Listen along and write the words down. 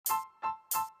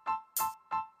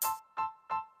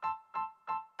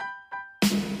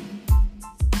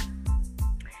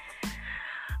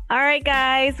All right,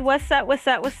 guys. What's up? What's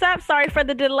up? What's up? Sorry for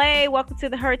the delay. Welcome to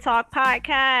the Her Talk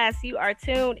podcast. You are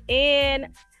tuned in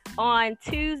on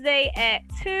Tuesday at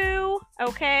 2.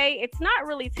 Okay. It's not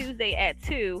really Tuesday at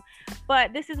 2,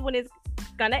 but this is when it's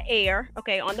going to air,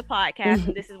 okay, on the podcast.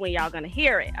 And this is when y'all going to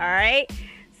hear it. All right.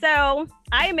 So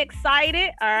I am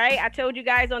excited. All right. I told you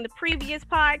guys on the previous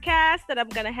podcast that I'm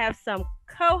going to have some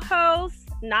co-hosts,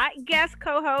 not guest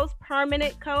co-hosts,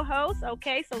 permanent co-hosts.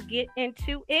 Okay. So get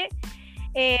into it.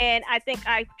 And I think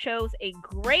I chose a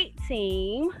great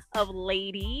team of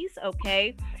ladies,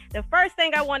 okay? The first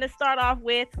thing I want to start off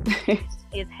with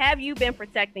is, have you been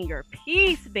protecting your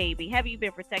peace, baby? Have you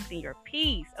been protecting your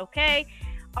peace, okay?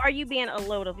 Are you being a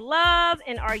load of love,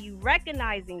 and are you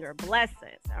recognizing your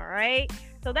blessings, all right?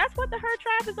 So that's what the Her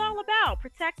Trap is all about,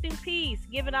 protecting peace,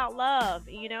 giving out love,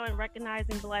 and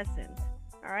recognizing blessings,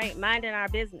 all right? Minding our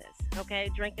business,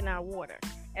 okay? Drinking our water,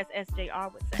 as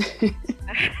SJR would say.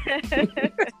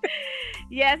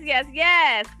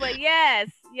 Yes. But yes.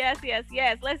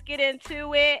 Let's get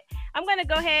into it. I'm going to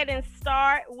go ahead and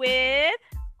start with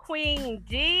Queen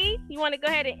D. You want to go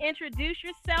ahead and introduce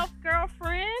yourself,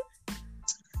 girlfriend?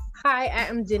 Hi, I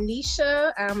am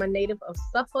Denisha. I'm a native of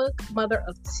Suffolk, mother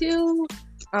of 2.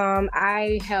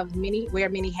 I wear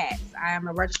many hats. I am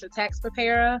a registered tax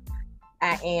preparer.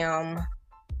 I am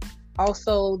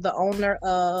also the owner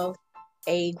of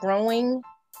a growing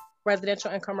residential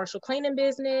and commercial cleaning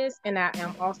business, and I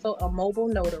am also a mobile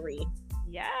notary.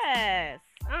 Yes.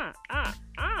 Okay.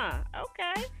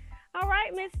 All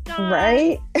right, Miss Dawn.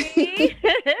 Right.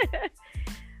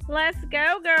 Let's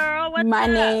go, girl. What's My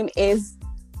up? name is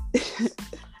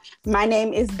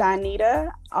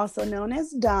Donita, also known as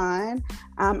Dawn.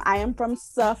 I am from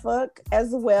Suffolk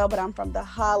as well, but I'm from the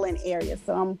Holland area,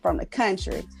 so I'm from the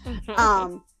country.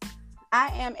 I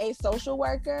am a social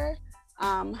worker.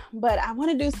 But I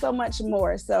want to do so much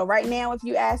more. So right now, if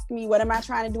you ask me, what am I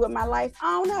trying to do with my life?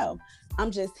 I don't know. I'm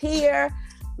just here,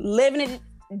 living it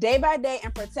day by day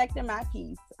and protecting my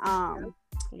peace. But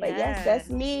yes, that's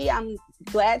me. I'm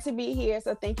glad to be here.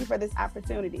 So thank you for this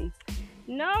opportunity.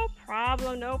 No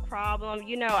problem.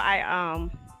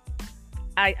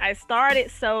 I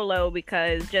started solo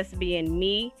because just being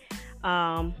me,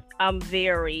 I'm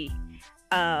very,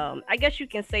 I guess you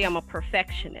can say I'm a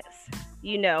perfectionist,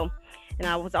 and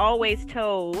I was always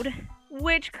told,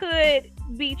 which could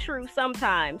be true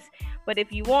sometimes, but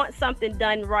if you want something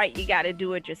done right, you got to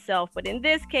do it yourself. But in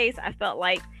this case, I felt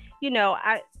like,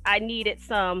 I needed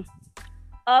some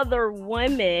other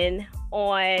women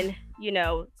on,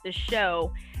 the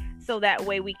show, so that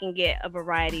way we can get a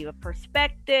variety of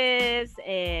perspectives.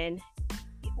 And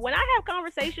when I have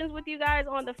conversations with you guys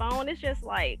on the phone, it's just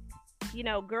like,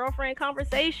 girlfriend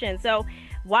conversation. So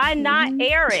why not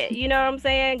air it? You know what I'm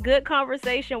saying? Good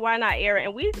conversation. Why not air it?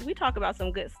 And we talk about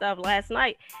some good stuff last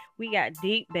night. We got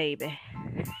deep, baby.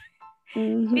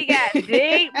 We got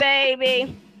deep,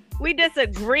 baby. We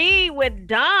disagree with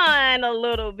Don a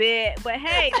little bit, but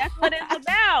hey, that's what it's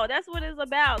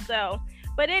about. So,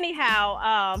 but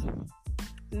anyhow,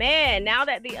 man, now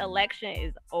that the election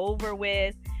is over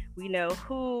with, we know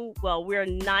we're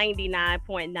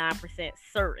 99.9%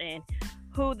 certain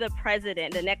who the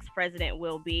next president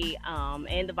will be,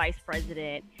 and the vice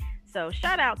president. So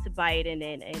shout out to Biden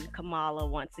and Kamala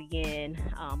once again.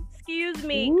 Excuse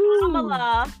me,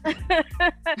 Kamala.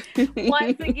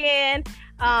 Once again,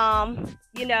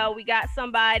 we got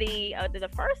somebody, the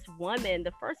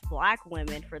first Black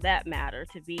woman for that matter,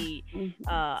 to be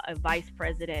a vice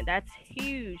president. That's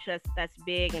huge. That's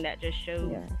big, and that just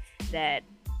shows that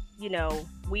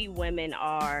we women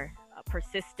are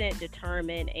persistent,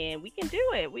 determined, and we can do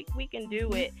it. We can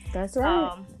do it. That's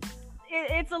right.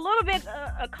 It's a little bit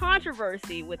a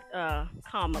controversy with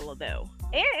Kamala though,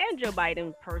 and Joe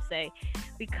Biden per se,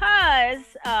 because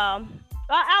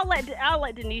I'll let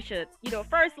Denisha.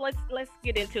 First let's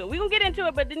get into it. We gonna get into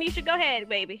it, but Denisha, go ahead,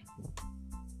 baby.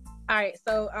 All right,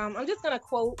 so I'm just gonna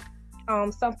quote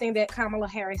something that Kamala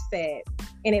Harris said,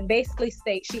 and it basically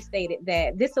she stated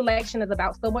that this election is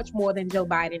about so much more than Joe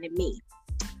Biden and me.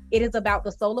 It is about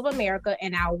the soul of America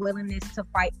and our willingness to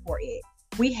fight for it.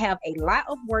 We have a lot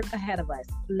of work ahead of us.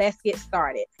 Let's get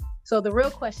started. So the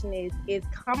real question is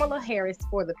Kamala Harris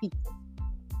for the people?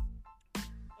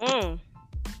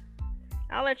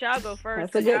 I'll let y'all go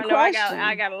first. That's a good question.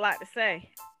 I got a lot to say.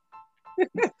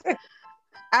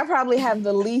 I probably have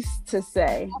the least to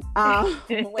say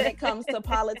when it comes to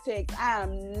politics. I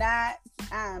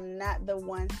am not the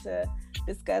one to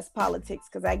discuss politics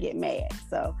because I get mad.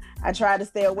 So I try to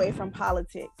stay away from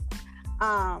politics.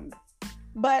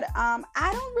 But I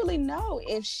don't really know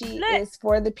if she is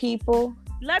for the people.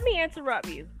 Let me interrupt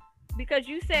you. because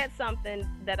you said something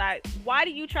why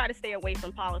do you try to stay away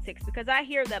from politics? Because I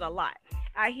hear that a lot.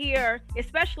 I hear,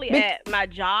 especially at my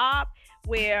job,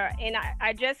 and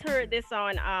I just heard this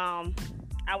on,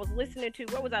 I was listening to,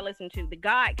 what was I listening to? The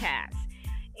Godcast.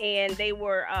 And they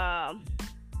were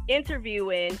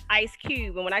interviewing Ice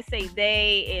Cube. And when I say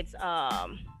they, it's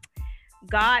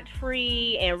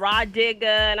Godfrey and Rod Digger,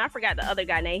 and I forgot the other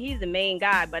guy name. He's the main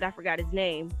guy, but I forgot his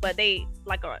name. But they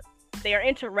are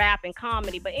into rap and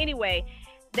comedy. But anyway,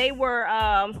 they were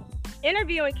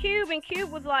interviewing Cube, and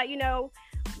Cube was like,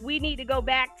 we need to go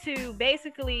back to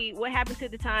basically what happened to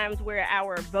the times where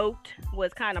our vote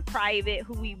was kind of private.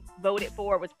 Who we voted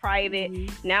for was private.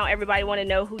 Mm-hmm. Now everybody want to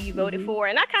know who you voted for.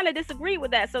 And I kind of disagree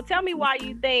with that. So tell me why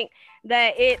you think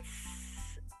that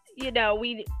it's,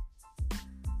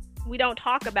 we don't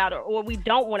talk about it, or we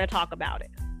don't want to talk about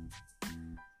it.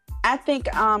 I think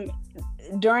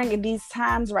during these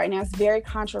times right now, it's very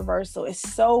controversial. It's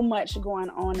so much going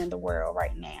on in the world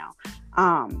right now.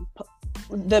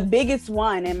 The biggest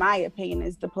one, in my opinion,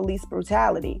 is the police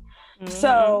brutality. Mm-hmm.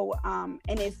 So, and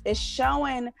it's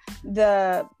showing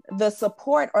the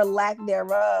support or lack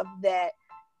thereof that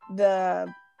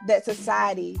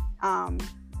society,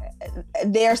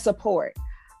 their support.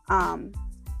 And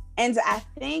I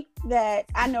think that,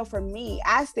 I know for me,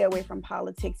 I stay away from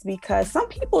politics because some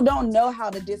people don't know how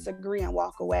to disagree and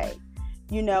walk away.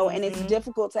 And it's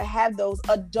difficult to have those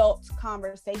adult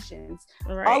conversations.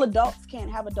 Right. All adults can't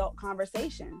have adult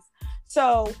conversations.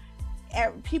 So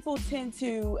people tend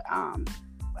to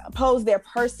pose their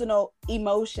personal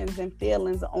emotions and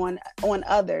feelings on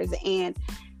others. And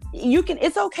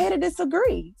it's okay to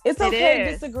disagree. It's okay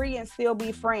to disagree and still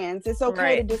be friends. It's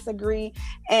okay to disagree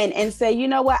and say, you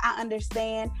know what, I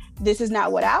understand this is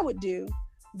not what I would do,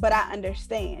 but I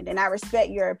understand and I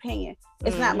respect your opinion.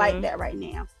 It's not like that right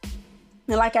now.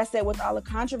 And like I said, with all the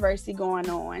controversy going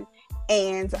on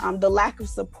and the lack of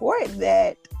support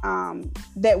that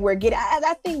we're getting,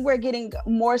 I think we're getting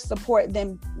more support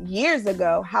than years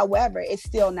ago. However, it's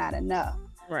still not enough.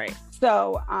 Right.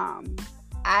 So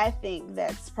I think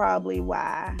that's probably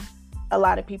why a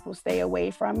lot of people stay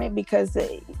away from it, because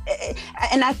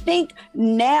and I think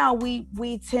now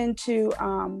we tend to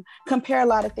compare a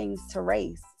lot of things to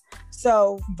race.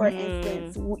 So, for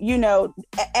instance,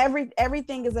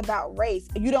 everything is about race.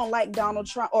 If you don't like Donald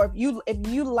Trump, or if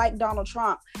you like Donald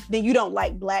Trump, then you don't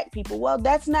like Black people. Well,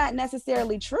 that's not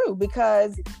necessarily true,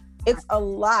 because it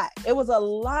was a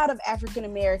lot of African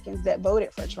Americans that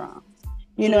voted for Trump.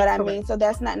 You know what I mean? So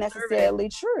that's not necessarily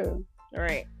true.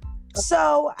 Right.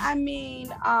 So, I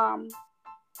mean,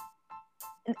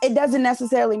 it doesn't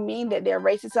necessarily mean that they're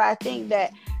racist. So I think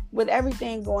that with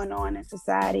everything going on in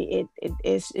society,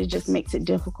 it just makes it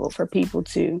difficult for people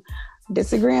to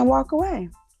disagree and walk away.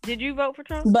 Did you vote for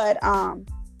Trump? But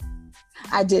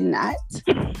I did not.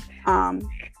 And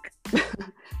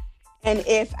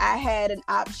if I had an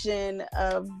option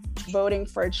of voting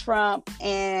for Trump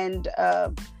and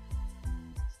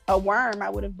a worm, I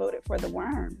would have voted for the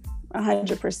worm.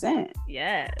 100%.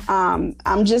 Yeah.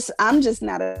 I'm just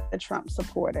not a Trump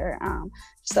supporter.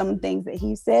 Some things that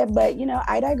he said, but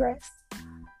I digress.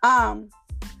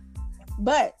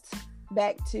 But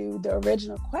back to the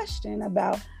original question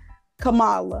about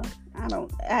Kamala.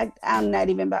 I'm not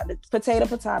even about the potato,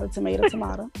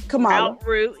 tomato. Kamala.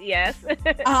 Root, yes.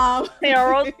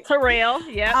 Terrell,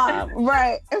 yeah.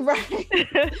 Right.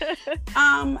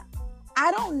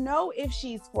 I don't know if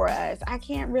she's for us. I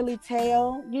can't really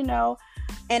tell,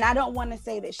 and I don't want to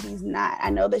say that she's not. I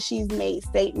know that she's made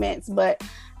statements, but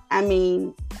I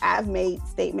mean, I've made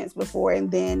statements before,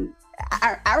 and then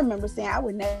I remember saying I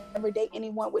would never date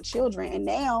anyone with children, and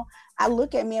now I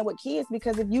look at men with kids,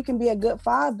 because if you can be a good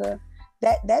father,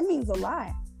 that means a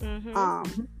lot.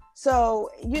 Mm-hmm. So,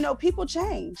 people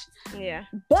change. Yeah.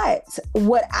 But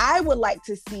what I would like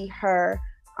to see her,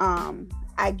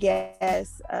 I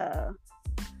guess,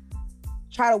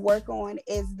 try to work on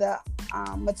is the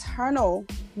maternal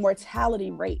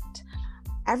mortality rate.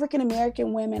 African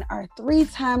American women are 3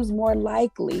 times more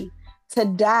likely to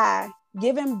die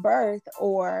giving birth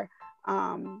or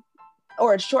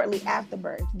shortly after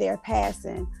birth, they're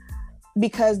passing,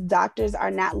 because doctors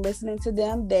are not listening to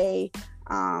them. They've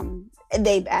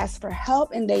asked for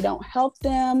help and they don't help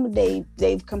them.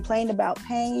 They've complained about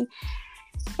pain.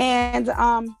 And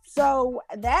so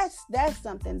that's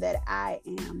something that I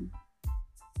am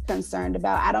concerned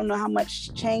about. I don't know how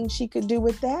much change she could do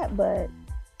with that, but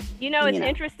it's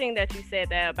interesting that you said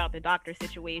that about the doctor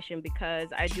situation, because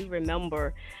I do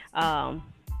remember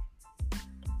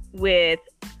with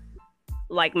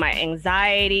like my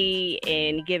anxiety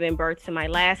and giving birth to my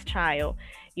last child,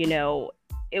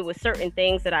 it was certain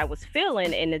things that I was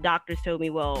feeling, and the doctors told me,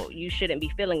 well, you shouldn't be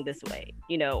feeling this way,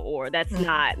 or that's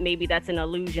not, maybe that's an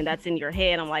illusion, that's in your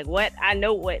head. I'm like, what? I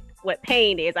know what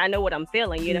pain is. I know what I'm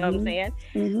feeling, you know what I'm saying?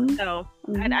 So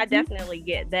I definitely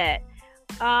get that.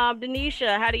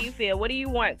 Denisha, how do you feel? What do you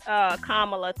want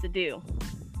Kamala to do?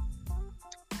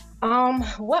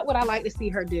 What would I like to see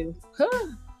her do?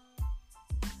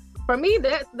 For me,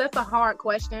 that's a hard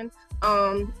question.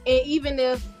 And even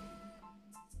if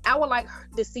I would like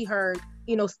to see her,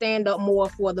 stand up more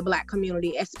for the Black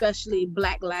community, especially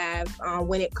Black lives,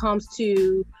 when it comes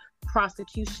to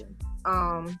prosecution.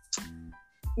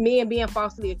 Me and being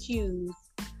falsely accused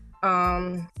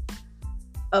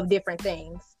of different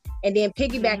things. And then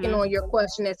piggybacking on your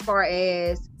question as far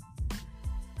as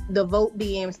the vote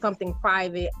being something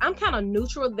private, I'm kind of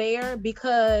neutral there,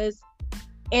 because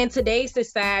in today's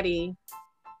society,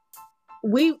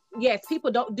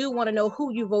 people do want to know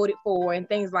who you voted for and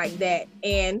things like that.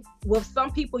 And with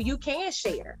some people you can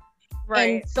share,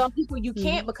 right? And some people you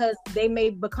can't, because they may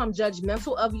become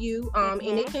judgmental of you, and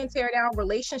it can tear down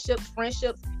relationships,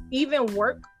 friendships, even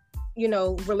work,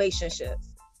 relationships.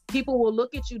 People will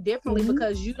look at you differently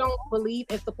because you don't believe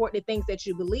and support the things that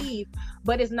you believe.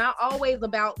 But it's not always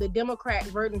about the Democrat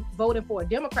voting for a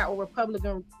Democrat or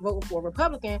Republican voting for a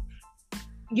Republican.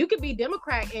 You could be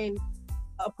Democrat and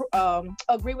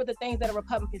agree with the things that a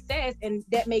Republican says, and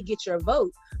that may get your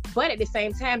vote. But at the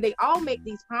same time, they all make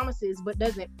these promises, but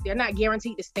they're not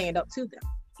guaranteed to stand up to them.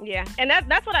 Yeah, and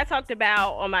that's what I talked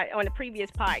about on the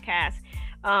previous podcast.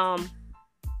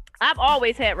 I've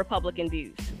always had Republican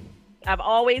views. I've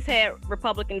always had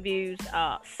Republican views,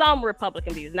 some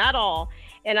Republican views, not all.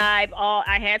 And I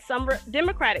had some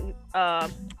Democratic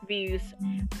views,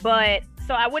 but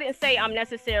so I wouldn't say I'm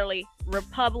necessarily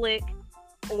Republic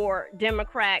or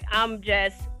Democrat. I'm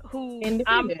just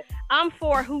I'm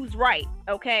for who's right.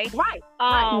 Okay. Right.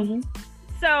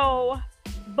 So,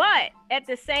 but at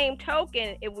the same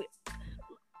token,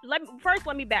 let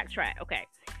me backtrack. Okay.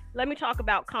 Let me talk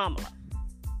about Kamala.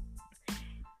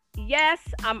 Yes,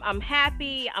 I'm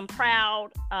happy, I'm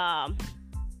proud,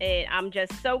 and I'm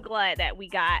just so glad that we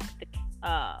got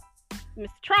Mr.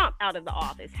 Trump out of the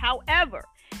office. However,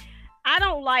 I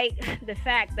don't like the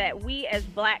fact that we as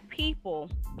Black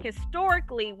people,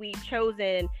 historically, we've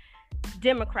chosen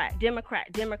Democrat,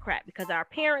 because our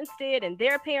parents did, and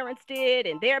their parents did,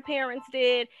 and their parents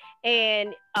did.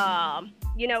 And,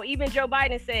 even Joe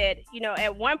Biden said,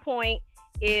 at one point,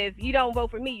 if you don't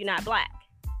vote for me, you're not Black.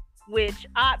 Which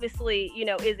obviously,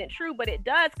 isn't true, but it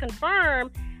does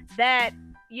confirm that,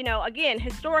 again,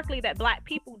 historically, that Black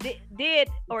people did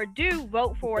or do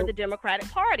vote for the Democratic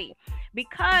Party,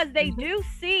 because they do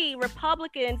see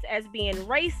Republicans as being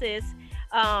racist,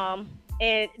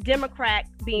 and Democrat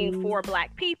being for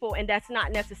Black people, and that's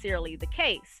not necessarily the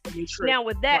case. Now,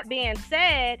 with that being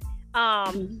said,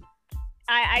 the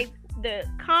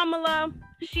Kamala,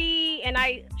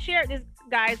 I shared this.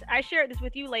 Guys, I shared this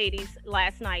with you ladies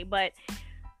last night, but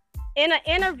in an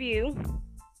interview,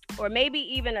 or maybe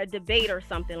even a debate or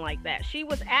something like that, she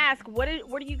was asked, what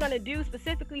are you going to do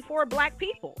specifically for Black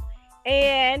people?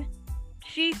 And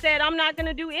she said, I'm not going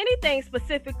to do anything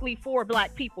specifically for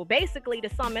Black people, basically, to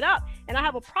sum it up. And I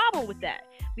have a problem with that,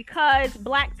 because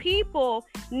Black people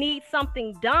need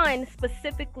something done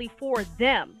specifically for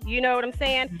them. You know what I'm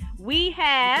saying? We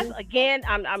have, again,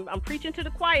 I'm preaching to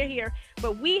the choir here,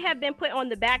 but we have been put on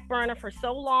the back burner for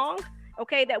so long,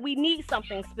 okay, that we need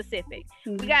something specific.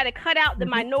 We got to cut out the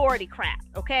minority crap,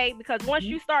 okay? Because once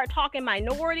you start talking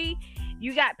minority,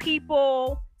 you got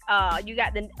people, you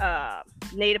got the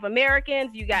Native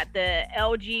Americans, you got the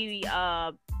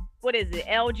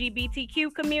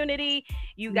LGBTQ community,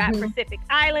 you got Pacific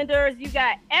Islanders, you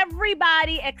got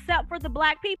everybody except for the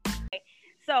Black people.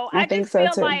 So I just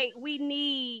feel like we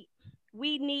need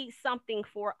something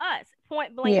for us,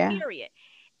 point blank, period.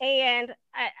 And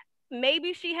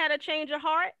maybe she had a change of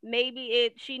heart.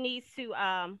 Maybe she needs to,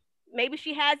 maybe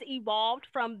she has evolved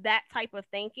from that type of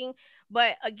thinking.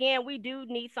 But again, we do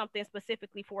need something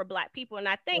specifically for Black people. And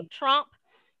I think Trump,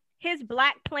 his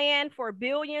Black plan for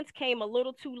billions came a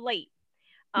little too late.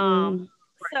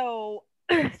 So,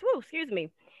 excuse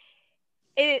me.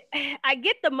 I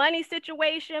get the money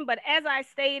situation, but as I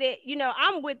stated,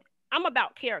 I'm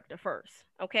about character first.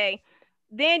 Okay.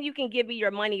 Then you can give me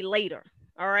your money later.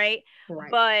 All right.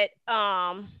 But,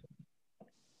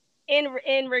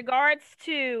 in regards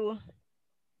to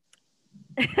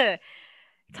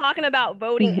talking about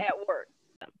voting at work,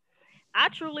 I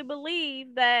truly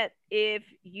believe that if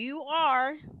you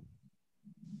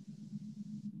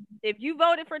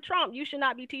voted for Trump, you should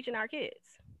not be teaching our kids.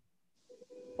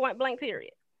 Point blank,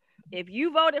 period. If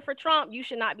you voted for Trump, you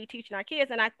should not be teaching our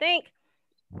kids. And I think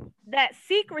that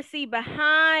secrecy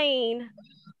behind,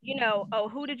 oh,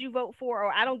 who did you vote for?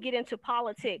 Or I don't get into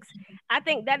politics. I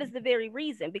think that is the very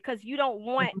reason, because you don't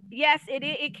want, yes,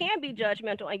 it can be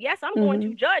judgmental. And yes, I'm going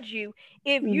to judge you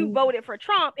if you voted for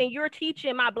Trump and you're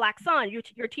teaching my black son,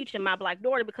 you're teaching my black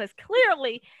daughter, because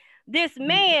clearly this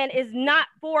man is not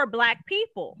for black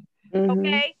people.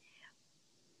 Okay.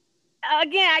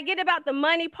 Again, I get about the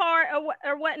money part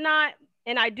or whatnot.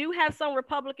 And I do have some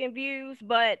Republican views,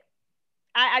 but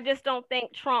I just don't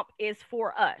think Trump is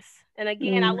for us. And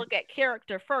again, I look at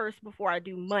character first before I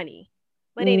do money.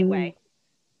 But anyway,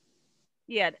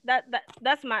 yeah,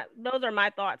 those are my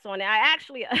thoughts on it. I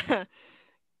actually, and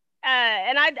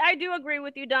I do agree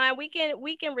with you, Don. We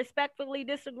can respectfully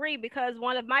disagree, because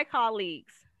one of my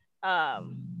colleagues,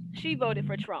 she voted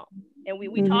for Trump, and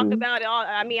we talked about it all.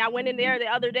 I mean, I went in there the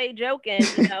other day joking,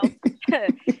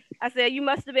 I said, you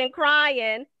must have been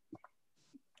crying.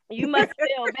 You must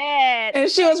feel bad.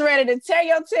 And she was ready to tear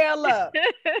your tail up.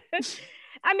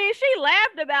 I mean, she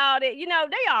laughed about it.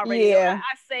 They already know I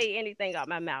say anything out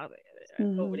my mouth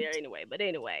over there anyway.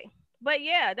 But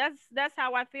yeah, that's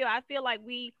how I feel. I feel like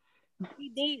we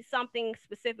need something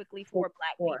specifically for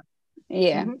black people.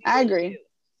 Yeah, I agree.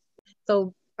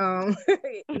 So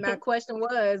my question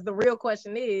was, the real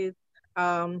question is,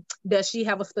 does she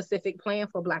have a specific plan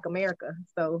for Black America?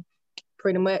 So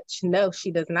pretty much, no,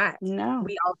 she does not. No.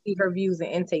 We all see her views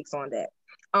and intakes on that.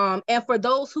 And for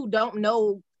those who don't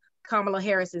know Kamala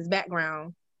Harris's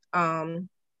background,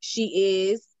 she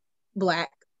is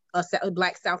Black, a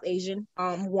Black South Asian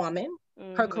woman.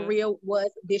 Her career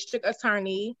was district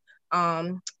attorney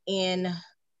in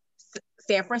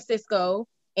San Francisco,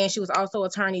 and she was also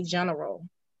attorney general.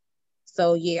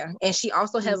 So yeah, and she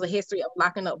also has a history of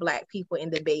locking up Black people in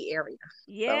the Bay Area.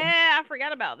 Yeah, I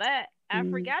forgot about that.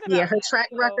 Yeah, her track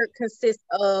record consists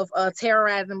of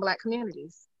terrorizing Black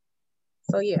communities.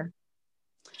 So yeah.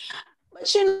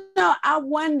 But I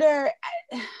wonder,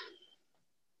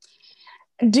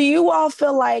 do you all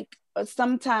feel like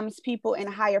sometimes people in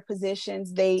higher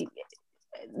positions,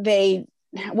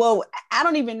 well, I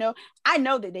don't even know. I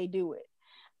know that they do it,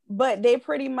 but they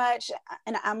pretty much,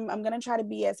 and I'm going to try to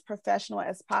be as professional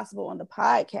as possible on the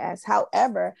podcast.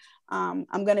 However, I'm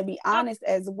going to be honest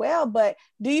as well, but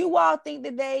do you all think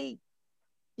that they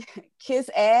kiss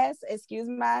ass, excuse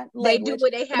my language, they do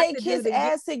what they have to kiss do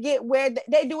ass to get where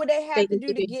they do what they have to do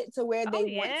to get to where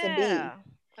they want to be.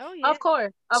 Oh yeah, of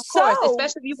course,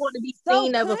 especially if you want to be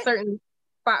seen as a certain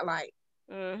spotlight.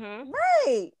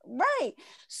 Right.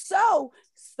 So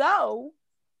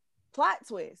plot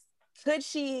twist. Could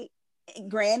she,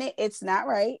 granted it's not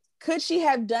right, could she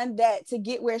have done that to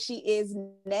get where she is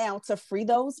now, to free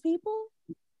those people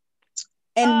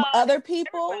and other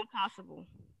people? Possible.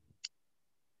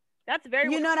 That's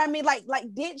very, you know what I mean? Like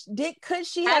could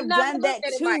she have done that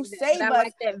to save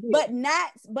us,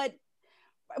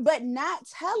 but not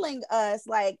telling us,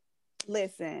 like,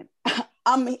 listen,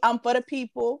 I'm for the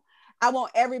people. I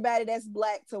want everybody that's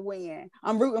Black to win.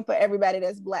 I'm rooting for everybody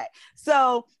that's Black.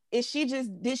 So did she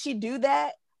do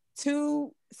that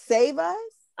to save us?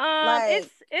 It's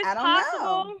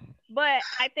possible, but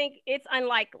I think it's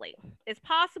unlikely. It's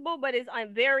possible, but it's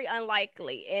very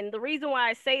unlikely. And the reason why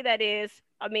I say that is,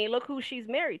 I mean, look who she's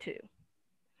married to.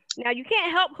 Now, you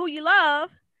can't help who you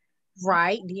love.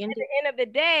 Right. At the end of the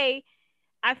day,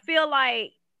 I feel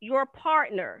like your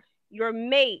partner, your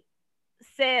mate,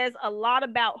 says a lot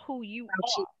about who you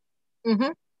are.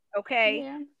 Okay.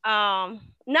 Yeah.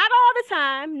 Not all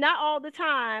the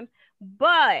time,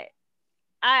 but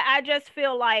I just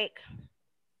feel like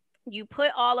you put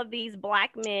all of these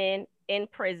Black men in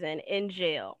prison, in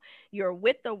jail. You're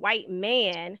with the white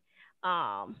man.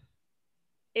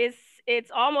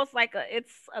 It's almost like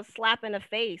it's a slap in the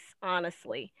face,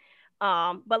 honestly.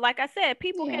 But like I said,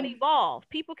 people can evolve.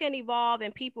 People can evolve,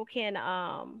 and people can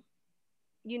have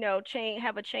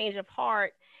a change of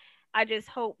heart. I just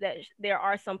hope that there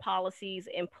are some policies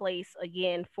in place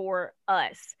again for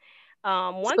us.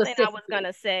 One thing I was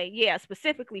gonna say,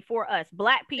 specifically for us,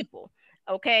 Black people,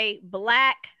 okay,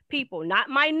 Black people, not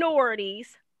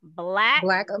minorities, Black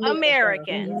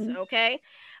Americans, okay.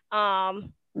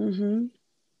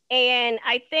 And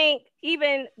I think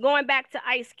even going back to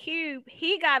Ice Cube,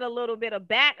 he got a little bit of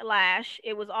backlash.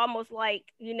 It was almost like,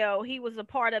 he was a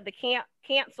part of the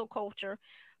cancel culture,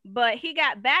 but he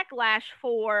got backlash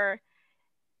for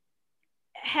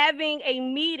having a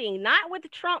meeting, not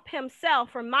with Trump himself,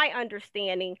 from my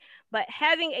understanding, but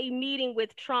having a meeting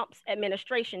with Trump's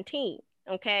administration team.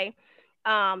 Okay.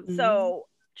 So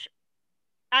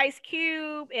Ice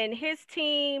Cube and his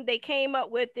team, they came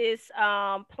up with this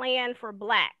plan for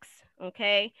blacks.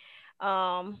 Okay.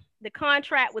 The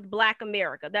contract with Black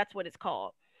America, that's what it's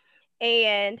called.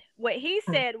 And what he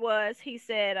said was, he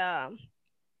said,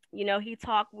 he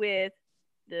talked with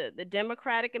the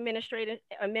Democratic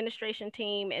administration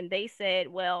team, and they said,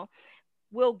 well,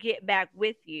 we'll get back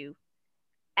with you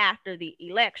after the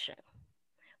election.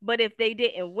 But if they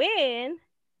didn't win,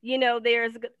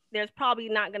 there's probably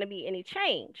not going to be any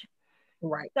change.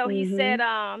 Right. So he said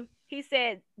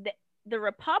that the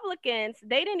Republicans,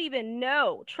 they didn't even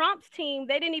know Trump's team.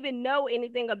 They didn't even know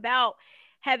anything about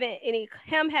having any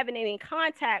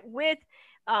contact with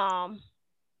the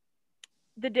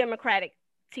Democratic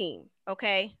team.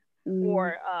 Okay.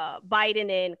 Or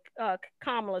Biden and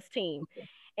Kamala's team.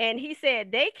 And he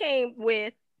said they came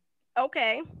with,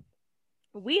 okay,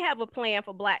 we have a plan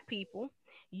for Black people.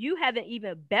 You have an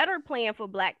even better plan for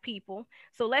Black people.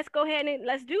 So let's go ahead and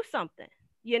let's do something,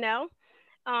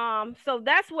 So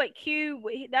that's what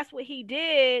he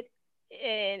did.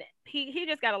 And he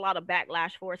just got a lot of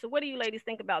backlash for it. So what do you ladies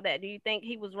think about that? Do you think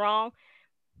he was wrong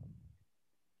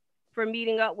for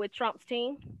meeting up with Trump's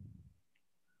team?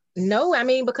 No, I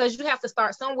mean, because you have to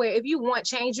start somewhere. If you want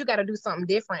change, you got to do something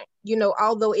different.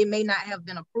 Although it may not have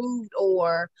been approved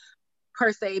or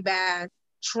per se by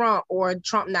Trump, or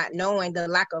Trump not knowing, the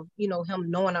lack of, him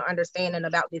knowing or understanding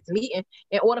about this meeting.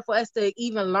 In order for us to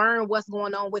even learn what's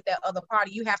going on with that other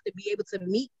party, you have to be able to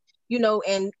meet,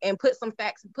 and put some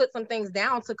facts, put some things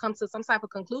down to come to some type of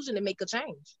conclusion and make a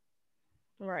change.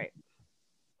 Right.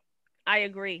 I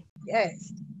agree.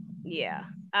 Yes. Yeah.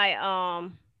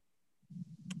 I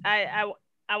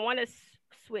want to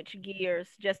switch gears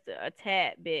just a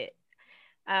tad bit.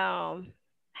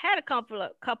 Had a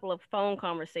couple of phone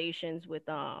conversations with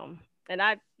and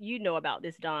about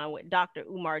this, Don, with Dr.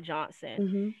 Umar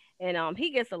Johnson. And he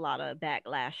gets a lot of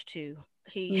backlash too.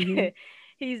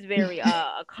 He's very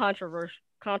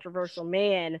controversial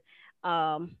man.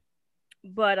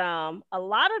 But a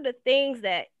lot of the things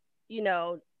that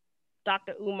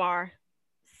Dr. Umar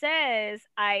says,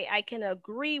 I can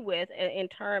agree with in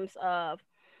terms of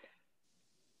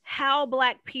how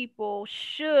Black people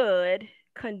should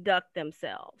conduct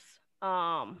themselves.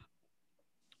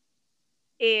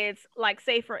 It's like,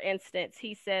 say for instance,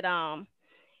 he said,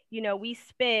 we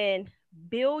spend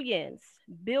billions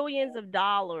of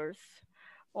dollars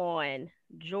on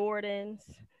Jordans,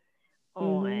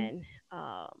 on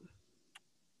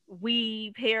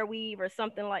hair weave or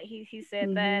something, like he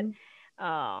said that.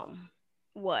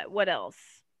 What else?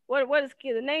 What is,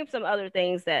 name some other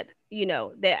things that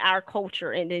that our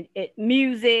culture and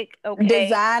music, okay,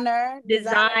 designer,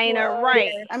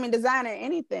 right? I mean, designer,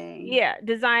 anything. Yeah,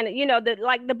 designer.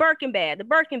 The Birkin bag. The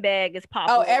Birkin bag is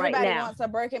popular. Oh, everybody right now. wants a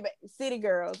Birkin bag. City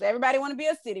girls. Everybody want to be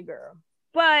a city girl.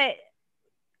 But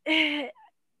I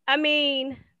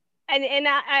mean, and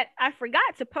I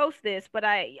forgot to post this, but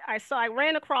I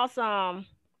ran across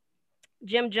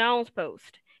Jim Jones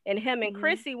post. And him and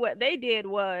Chrissy, what they did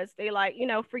was they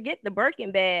forget the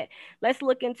Birkin bag. Let's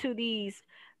look into these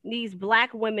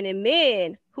Black women and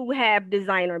men who have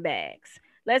designer bags.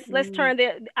 Let's turn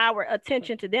our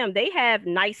attention to them. They have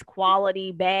nice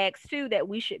quality bags too that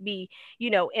we should be,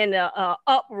 in a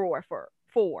uproar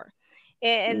for.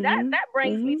 And that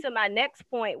brings me to my next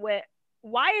point,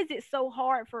 why is it so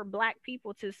hard for Black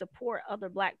people to support other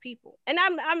Black people? And I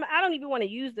don't even want to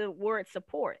use the word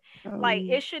support. Like,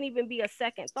 it shouldn't even be a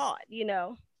second thought,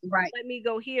 Right. Let me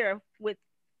go here with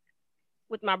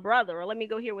my brother, or let me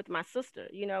go here with my sister,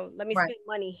 let me spend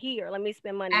money here. Let me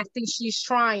spend money. I think she's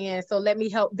trying, so let me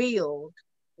help build.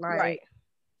 Right.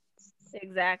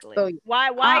 Exactly. So,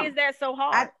 why is that so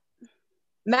hard?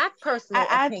 My personal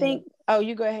opinion. I think,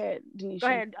 you go ahead, Denisha. Go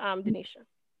ahead, Denisha.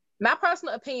 My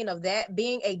personal opinion of that,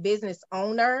 being a business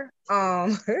owner, a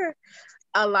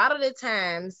lot of the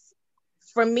times,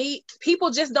 for me,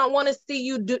 people just don't want to see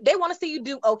you do. They want to see you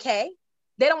do okay.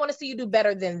 They don't want to see you do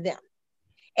better than them.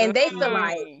 And they feel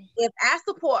like, if I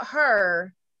support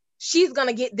her, she's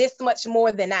gonna get this much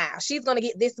more than I. She's gonna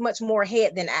get this much more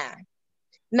head than I.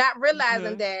 Not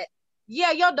realizing that,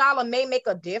 yeah, your dollar may make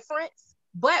a difference,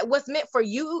 but what's meant for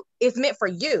you is meant for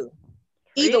you.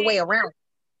 Either way around.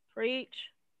 Preach.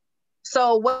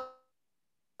 So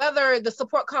whether the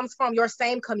support comes from your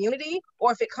same community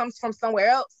or if it comes from somewhere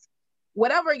else,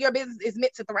 whatever your business is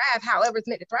meant to thrive, however it's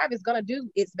meant to thrive, is gonna do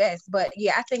its best. But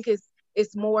yeah, I think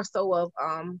it's more so of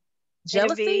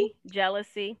jealousy.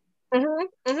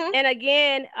 And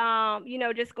again,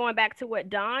 just going back to what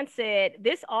Don said,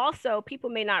 this also, people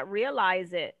may not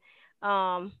realize it.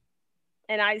 And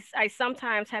I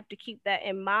sometimes have to keep that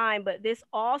in mind, but this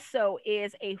also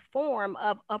is a form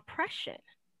of oppression.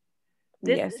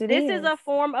 Yes, it This is is. a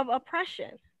form of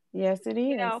oppression. Yes, it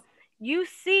You is. know, you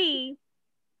see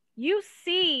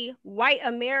white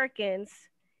Americans,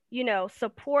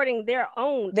 supporting their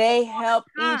own They all help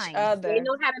the each time. They other.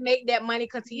 know how to make that money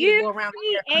continue to You go around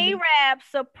see America. Arabs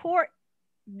support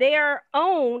their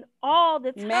own all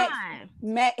the Mex, time.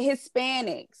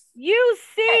 Hispanics. You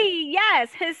see,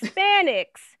 yes,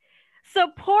 Hispanics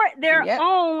support their Yep.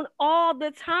 own all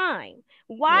the time.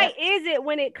 Why Yep. is it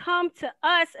when it comes to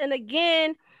us, and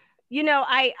again,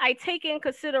 I take in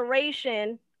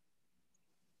consideration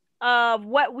of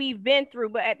what we've been through,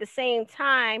 but at the same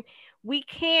time, we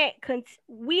can't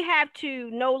we have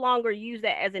to no longer use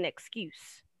that as an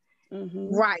excuse.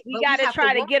 Mm-hmm. Right. We But got we to have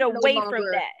try to want get no away from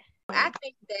longer. that. I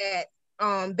think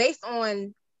that based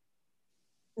on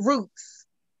roots,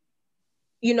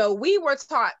 we were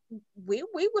taught we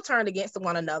were turned against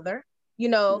one another,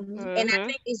 Mm-hmm. and I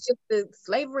think it's just the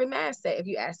slavery mindset, if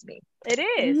you ask me. It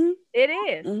is. Mm-hmm. It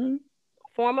is. Mm-hmm.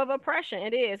 Form of oppression.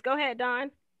 It is. Go ahead, Don.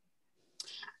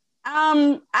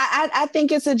 I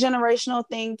think it's a generational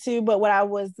thing too, but what I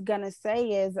was gonna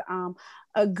say is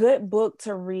a good book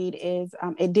to read is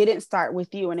It Didn't Start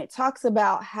With You, and it talks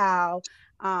about how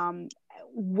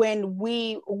when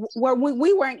we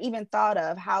weren't even thought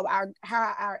of, how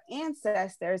our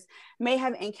ancestors may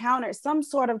have encountered some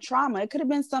sort of trauma. It could have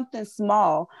been something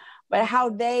small, but how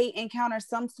they encounter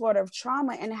some sort of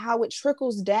trauma and how it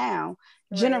trickles down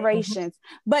generations,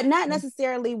 but not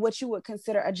necessarily what you would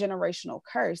consider a generational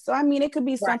curse. So I mean, it could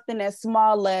be something as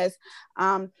small as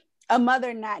a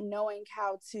mother not knowing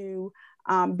how to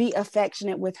be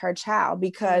affectionate with her child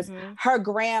because her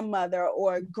grandmother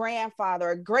or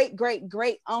grandfather or great great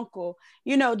great uncle,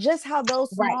 just how those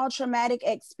small traumatic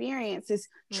experiences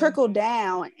trickle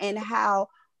down, and how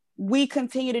we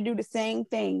continue to do the same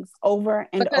things over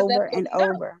and Because over and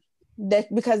over.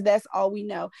 That because that's all we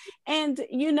know. And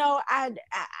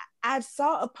I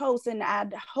saw a post, and I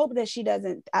hope that she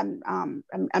doesn't. I'm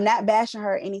not bashing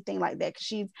her or anything like that, because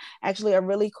she's actually a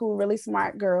really cool, really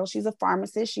smart girl. She's a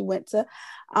pharmacist. She went to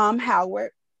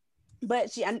Howard,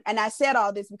 but she and I said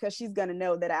all this because she's gonna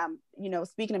know that I'm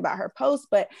speaking about her post.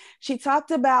 But she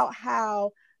talked about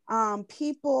how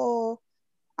people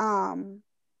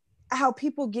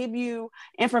give you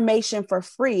information for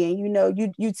free, and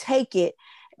you take it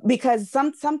because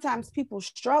sometimes people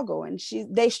struggle, and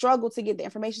they struggle to get the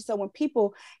information. So when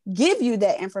people give you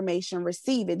that information,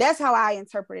 receive it. That's how I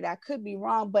interpret it. I could be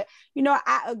wrong, but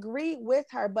I agree with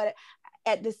her. But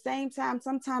at the same time,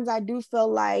 sometimes I do feel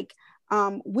like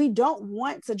we don't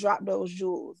want to drop those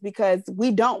jewels because we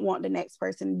don't want the next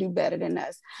person to do better than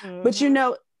us. But you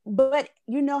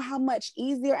know how much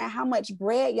easier and how much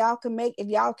bread y'all can make if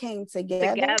y'all came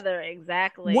together.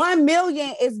 Exactly. 1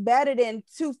 million is better than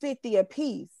 250 a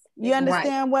piece. You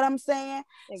understand what I'm saying?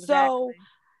 Exactly. So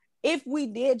if we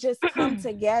did just come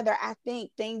together, I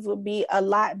think things would be a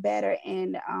lot better.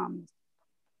 And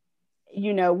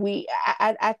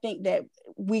I think that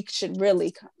we should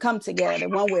really come together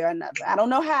one way or another. I don't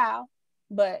know how,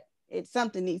 but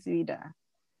something needs to be done.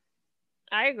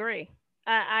 I agree.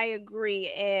 I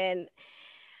agree. And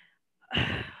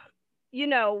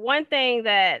one thing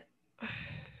that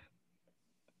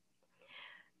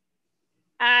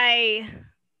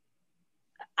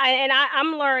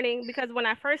I'm learning, because when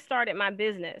I first started my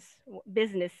businesses,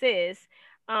 it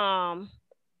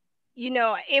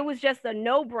was just a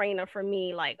no-brainer for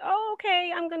me. Like, oh,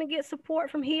 okay, I'm gonna get support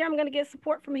from here. I'm gonna get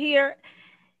support from here.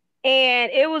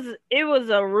 And it was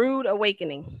a rude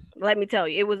awakening. Let me tell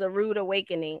you, it was a rude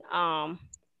awakening.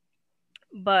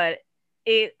 But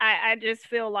I just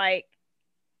feel like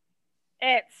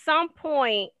at some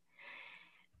point,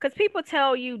 because people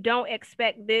tell you don't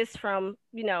expect this from,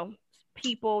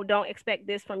 people, don't expect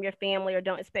this from your family, or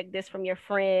don't expect this from your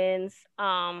friends.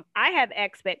 I have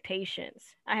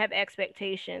expectations.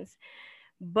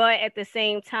 But at the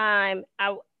same time,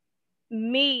 I've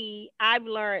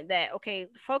learned that, okay,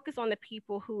 focus on the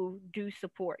people who do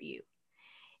support you.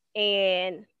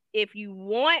 And if you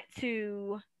want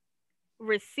to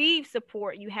receive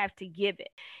support, you have to give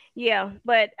it. Yeah,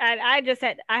 but I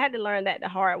had to learn that the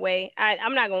hard way.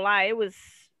 I'm not gonna lie,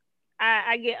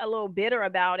 I get a little bitter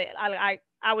about it. I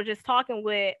was just talking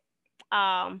with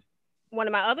one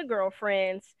of my other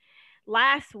girlfriends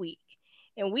last week,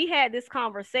 and we had this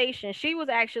conversation. She was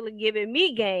actually giving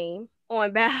me game on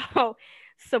about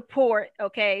support.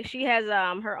 Okay, she has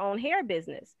her own hair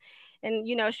business, and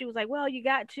she was like, well,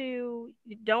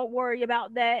 don't worry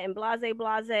about that, and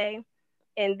blase.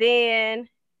 And then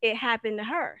it happened to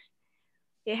her.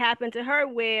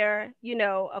 Where,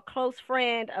 a close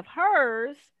friend of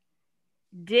hers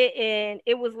didn't,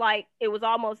 it was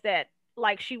almost that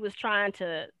like she was trying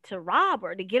to rob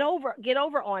her, to get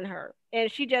over on her,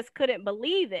 and she just couldn't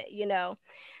believe it, you know.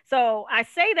 So I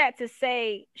say that to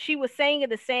say she was singing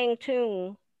the same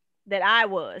tune that I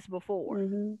was before,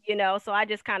 Mm-hmm. you know. So I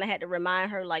just kind of had to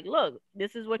remind her, like, look,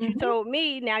 this is what you Mhm. told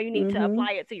me. Now you need to Mm-hmm.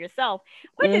 apply it to yourself,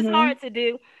 which is Mm-hmm. hard to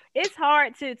do. It's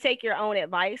hard to take your own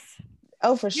advice.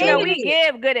 Oh, for You know, sure. we It is.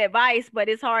 give good advice, but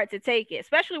it's hard to take it,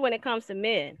 especially when it comes to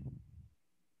men.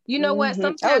 You know what? Mm-hmm. Oh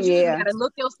Sometimes you just yeah.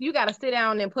 gotta you gotta sit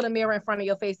down and put a mirror in front of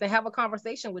your face and have a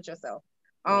conversation with yourself.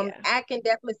 Yeah. I can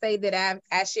definitely say that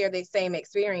I share the same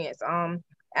experience.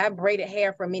 I braided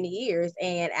hair for many years,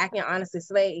 and I can honestly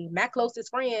say my closest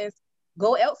friends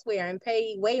go elsewhere and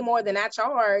pay way more than I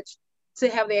charge to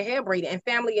have their hair braided, and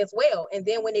family as well. And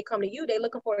then when they come to you, they're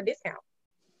looking for a discount.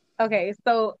 Okay,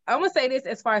 so I'm gonna say this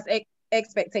as far as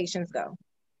expectations go.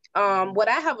 What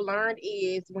I have learned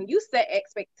is when you set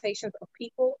expectations of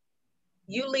people,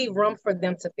 you leave room for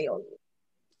them to fail you.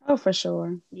 Oh, for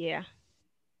sure. Yeah,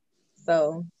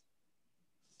 So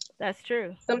that's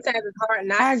true. sometimes it's hard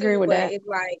I not agree to, with but that. it's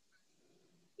like,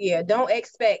 yeah, don't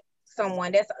expect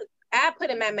someone that's. I put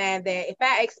in my mind that if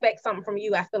I expect something from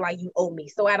you, I feel like you owe me.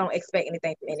 So I don't expect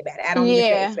anything from anybody. I don't even say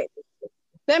Yeah, expect.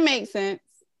 that makes sense.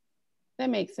 That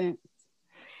makes sense.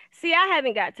 See, I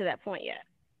haven't got to that point yet.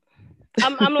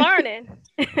 I'm learning,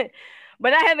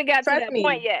 but I haven't got to Trust that me.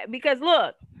 point yet. Because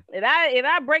look, if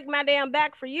I break my damn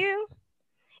back for you,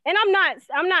 and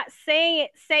I'm not saying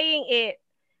it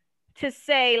to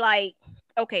say like,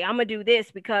 okay, I'm gonna do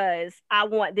this because I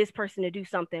want this person to do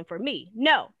something for me.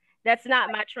 No, that's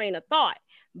not my train of thought.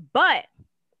 But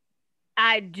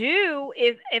I do,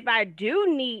 if I do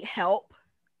need help,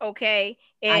 okay,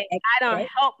 I and I don't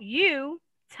expect. help you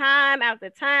time after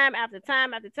time after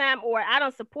time after time, or I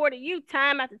don't support you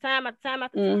time after time after time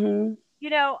after time, Mm-hmm. you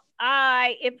know,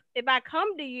 I if I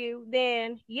come to you,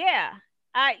 then yeah,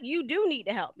 I you do need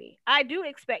to help me. I do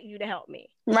expect you to help me.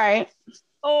 Right.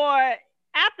 Or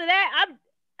after that,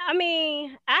 I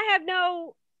mean, I have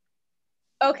no,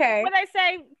 Okay. what they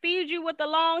say, feed you with the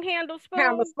long handle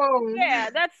Have a spoon. spoon. Yeah,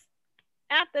 that's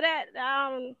after that,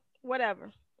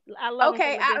 whatever. I love them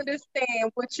Okay, from a I distance.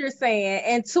 understand what you're saying,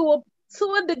 and to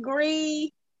a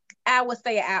degree, I would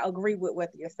say I agree with what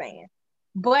you're saying.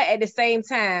 But at the same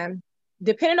time,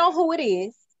 depending on who it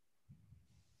is,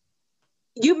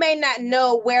 you may not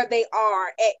know where they are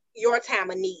at your time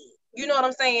of need. You know what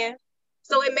I'm saying?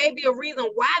 So it may be a reason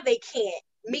why they can't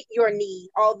meet your need,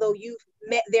 although you've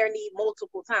met their need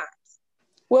multiple times.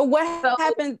 Well, what So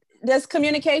happened? Does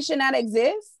communication not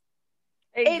exist?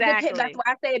 it depends. That's Exactly. why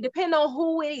I say it depends on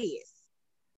who it is.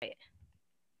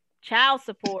 Child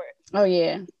support. Oh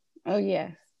yeah. Oh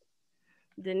yeah.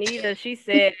 Danita, she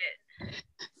said,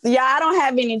 Yeah, I don't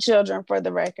have any children for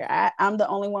the record. I'm the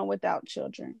only one without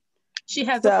children. She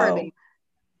has a fur So baby.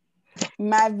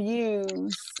 my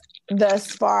views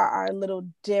thus far are a little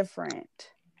different.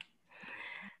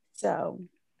 So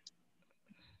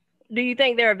do you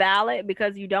think they're valid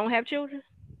because you don't have children?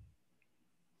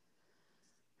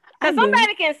 I Because do.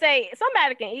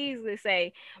 somebody can easily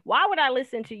say, why would I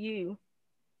listen to you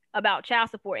about child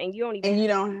support and you don't even And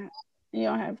have you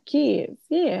don't have kids.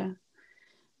 Yeah.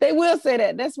 They will say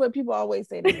that. That's what people always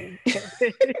say to me.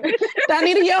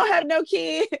 Donita, you don't have no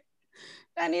kids.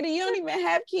 Donita, you don't even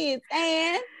have kids.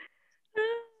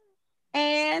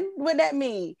 And what that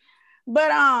mean?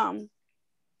 But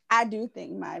I do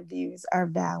think my views are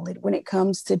valid when it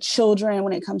comes to children,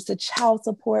 when it comes to child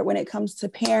support, when it comes to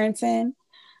parenting.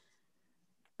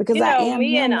 Because You I know, am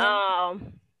me and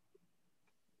human.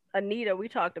 Anita, we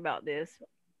talked about this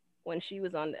when she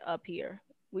was up here.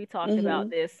 We talked about Mm-hmm.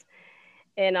 this,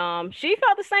 and she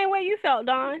felt the same way you felt,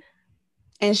 Dawn.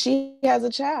 And she has a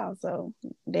child. So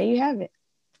there you have it.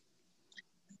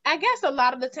 I guess a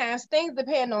lot of the times things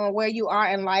depend on where you are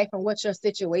in life and what your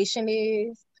situation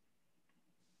is.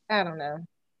 I don't know.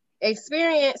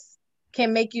 Experience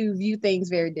can make you view things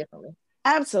very differently.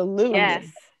 Absolutely. Yes.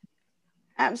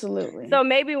 Absolutely. So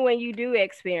maybe when you do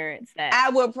experience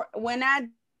that, When I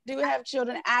do have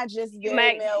children, I just you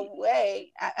might,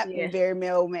 yeah. very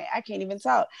well may. I can't even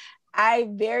talk. I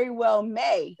very well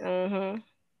may Mm-hmm.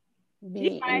 You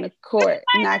be in might. the court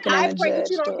knocking on I the pray that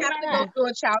you judge don't door. have to go through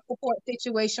a child support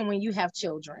situation when you have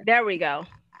children. There we go.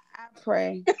 I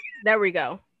pray. There we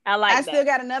go. I like I that. still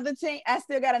got another 10. I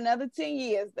still got another 10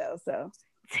 years though. So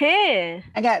 10.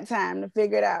 I got time to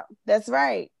figure it out. That's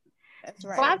right. That's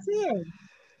right. Why 10?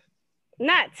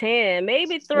 Not 10,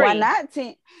 maybe 3. Why not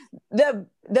 10?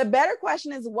 The better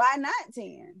question is why not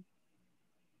 10?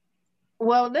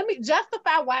 Well, let me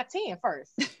justify why 10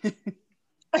 first.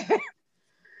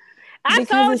 I because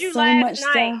told it's you so last much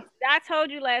night. stuff. I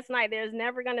told you last night. There's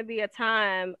never gonna be a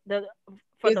time for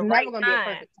It's the never right gonna be a time.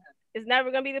 perfect time. It's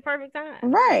never gonna be the perfect time.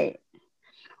 Right.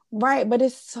 Right. But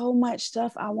it's so much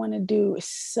stuff I want to do. It's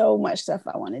so much stuff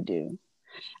I want to do.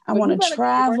 I Well, want you to better get to work.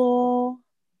 travel.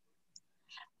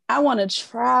 I want to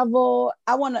travel.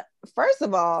 I want to, first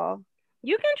of all,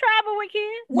 You can travel with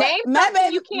kids. Name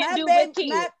something you can't do with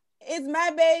kids. Is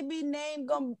my baby name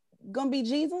gonna be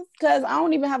Jesus? Because I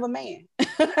don't even have a man.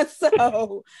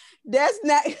 So that's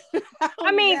not.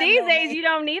 I mean, these days you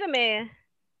don't need a man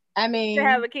I mean, to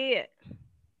have a kid.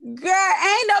 Girl,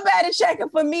 ain't nobody checking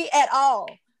for me at all.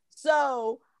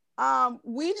 So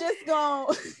we just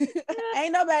gonna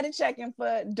ain't nobody checking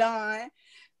for Dawn.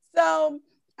 So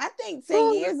I think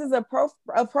 10 years is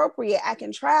appropriate. I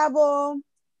can travel.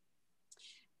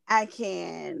 I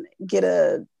can get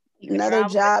another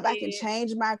job. I can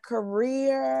change my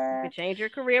career. You can change your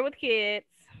career with kids.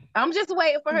 I'm just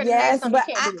waiting for her to name something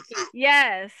you can't do with kids.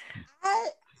 Yes.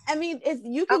 I mean,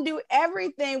 you can do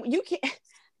everything. You can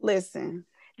listen.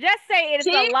 Just say it's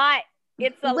a lot.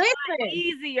 It's a lot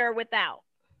easier without.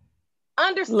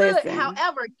 Understood. Listen.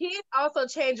 However, kids also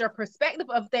change your perspective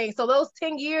of things. So those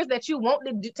 10 years that you want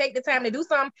to take the time to do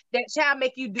something, that child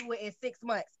make you do it in 6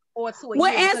 months or to a year.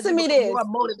 Answer me this.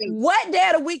 Motivated. What day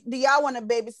of the week do y'all want to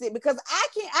babysit? Because I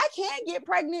can't get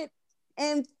pregnant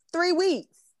in 3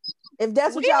 weeks. If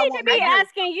that's what y'all want me to do.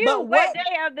 asking you what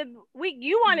day of the week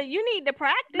you need to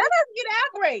practice. Let us get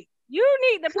our break. You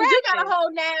need to practice. You got a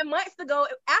whole 9 months to go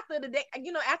after the day,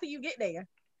 after you get there.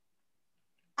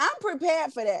 I'm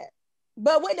prepared for that.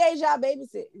 But what days y'all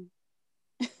babysitting?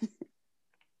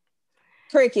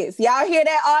 Crickets. Y'all hear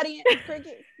that, audience?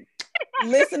 Crickets?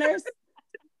 Listeners?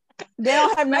 They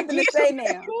don't have nothing to say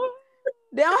now.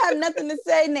 They don't have nothing to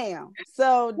say now.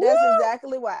 So that's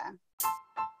exactly why.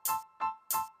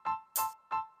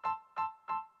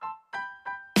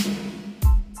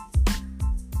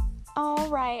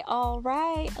 All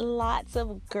right. Lots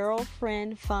of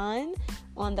girlfriend fun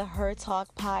on the Her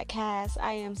Talk podcast.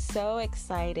 I am so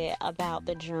excited about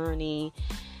the journey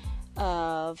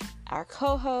of our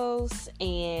co-hosts,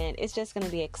 and it's just going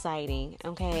to be exciting.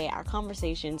 Okay, our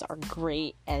conversations are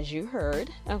great, as you heard,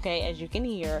 okay, as you can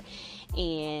hear,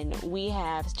 and we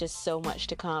have just so much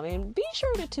to come. And be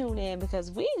sure to tune in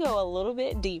because we go a little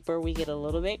bit deeper, we get a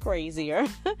little bit crazier.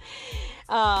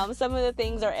 Some of the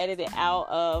things are edited out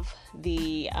of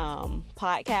the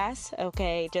podcast,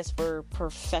 okay, just for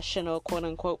professional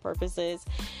quote-unquote purposes.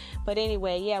 But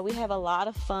anyway, yeah, we have a lot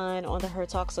of fun on the Her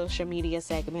Talk social media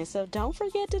segment. So don't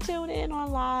forget to tune in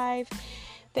on live,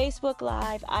 Facebook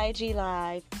Live, IG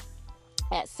Live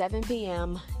at 7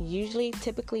 p.m.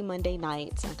 Typically Monday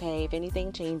nights. Okay, if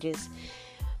anything changes,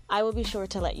 I will be sure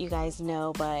to let you guys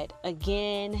know. But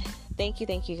again, thank you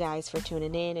guys for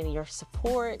tuning in and your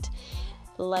support.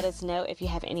 Let us know if you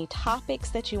have any topics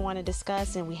that you want to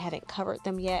discuss and we haven't covered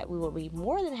them yet. We will be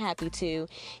more than happy to.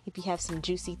 If you have some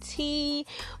juicy tea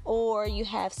or you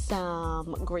have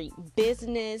some great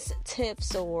business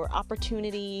tips or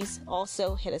opportunities,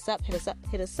 also hit us up.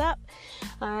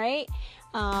 All right.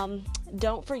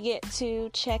 Don't forget to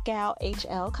check out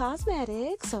HL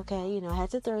Cosmetics. Okay, I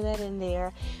had to throw that in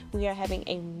there. We are having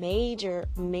a major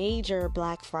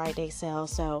Black Friday sale,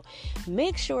 so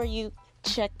make sure you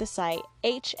check the site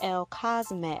hlcosmet.com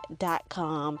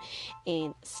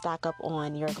and stock up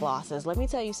on your glosses. Let me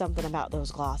tell you something about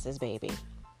those glosses, baby.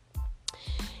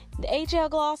 The HL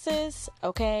glosses,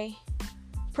 okay,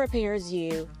 prepares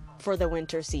you for the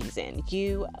winter season.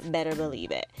 You better believe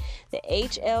it. The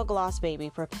HL gloss, baby,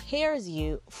 prepares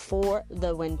you for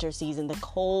the winter season, the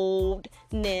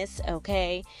coldness,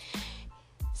 okay?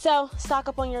 So stock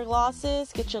up on your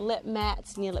glosses, get your lip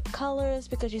mattes and your lip colors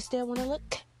because you still want to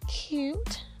look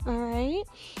cute, all right?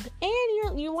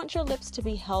 And you want your lips to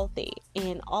be healthy,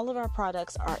 and all of our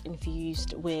products are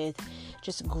infused with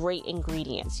just great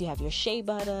ingredients. You have your shea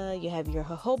butter, you have your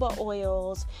jojoba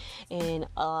oils, and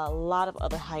a lot of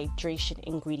other hydration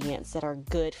ingredients that are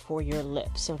good for your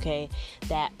lips, okay?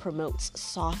 That promotes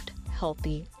soft,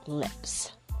 healthy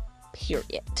lips,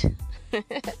 period.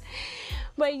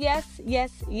 But yes,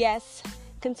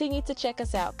 continue to check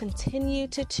us out. Continue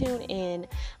to tune in.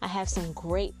 I have some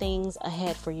great things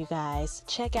ahead for you guys.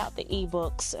 Check out the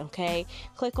ebooks, okay?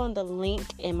 Click on the link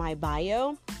in my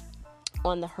bio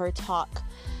on the Her Talk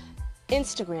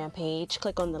Instagram page.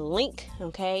 Click on the link,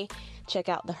 okay? Check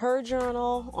out the Her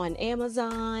Journal on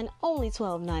Amazon, only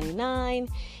 $12.99.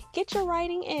 Get your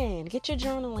writing in, get your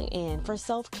journaling in for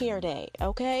self-care day,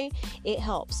 okay? It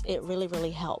helps. It really,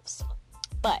 really helps.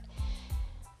 But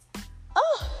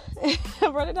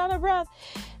I'm running out of breath.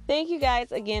 Thank you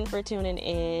guys again for tuning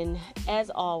in. As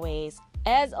always,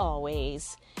 as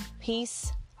always,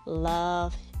 peace,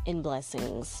 love, and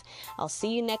blessings. I'll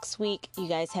see you next week. You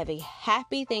guys have a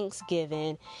happy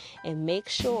Thanksgiving, and make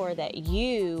sure that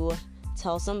you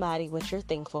tell somebody what you're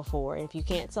thankful for. If you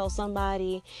can't tell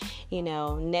somebody,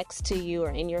 next to you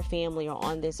or in your family or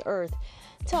on this earth,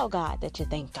 tell God that you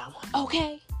thank Him.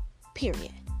 Okay?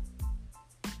 Period.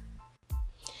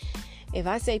 If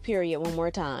I say period one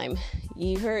more time,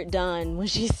 you heard Dawn when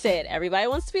she said everybody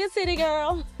wants to be a city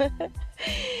girl.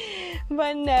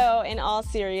 But no, in all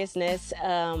seriousness,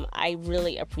 I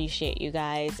really appreciate you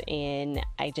guys, and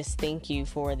I just thank you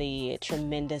for the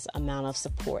tremendous amount of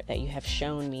support that you have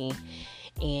shown me,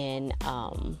 and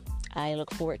I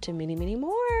look forward to many, many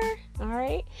more. All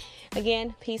right.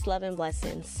 Again, peace, love, and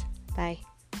blessings. Bye.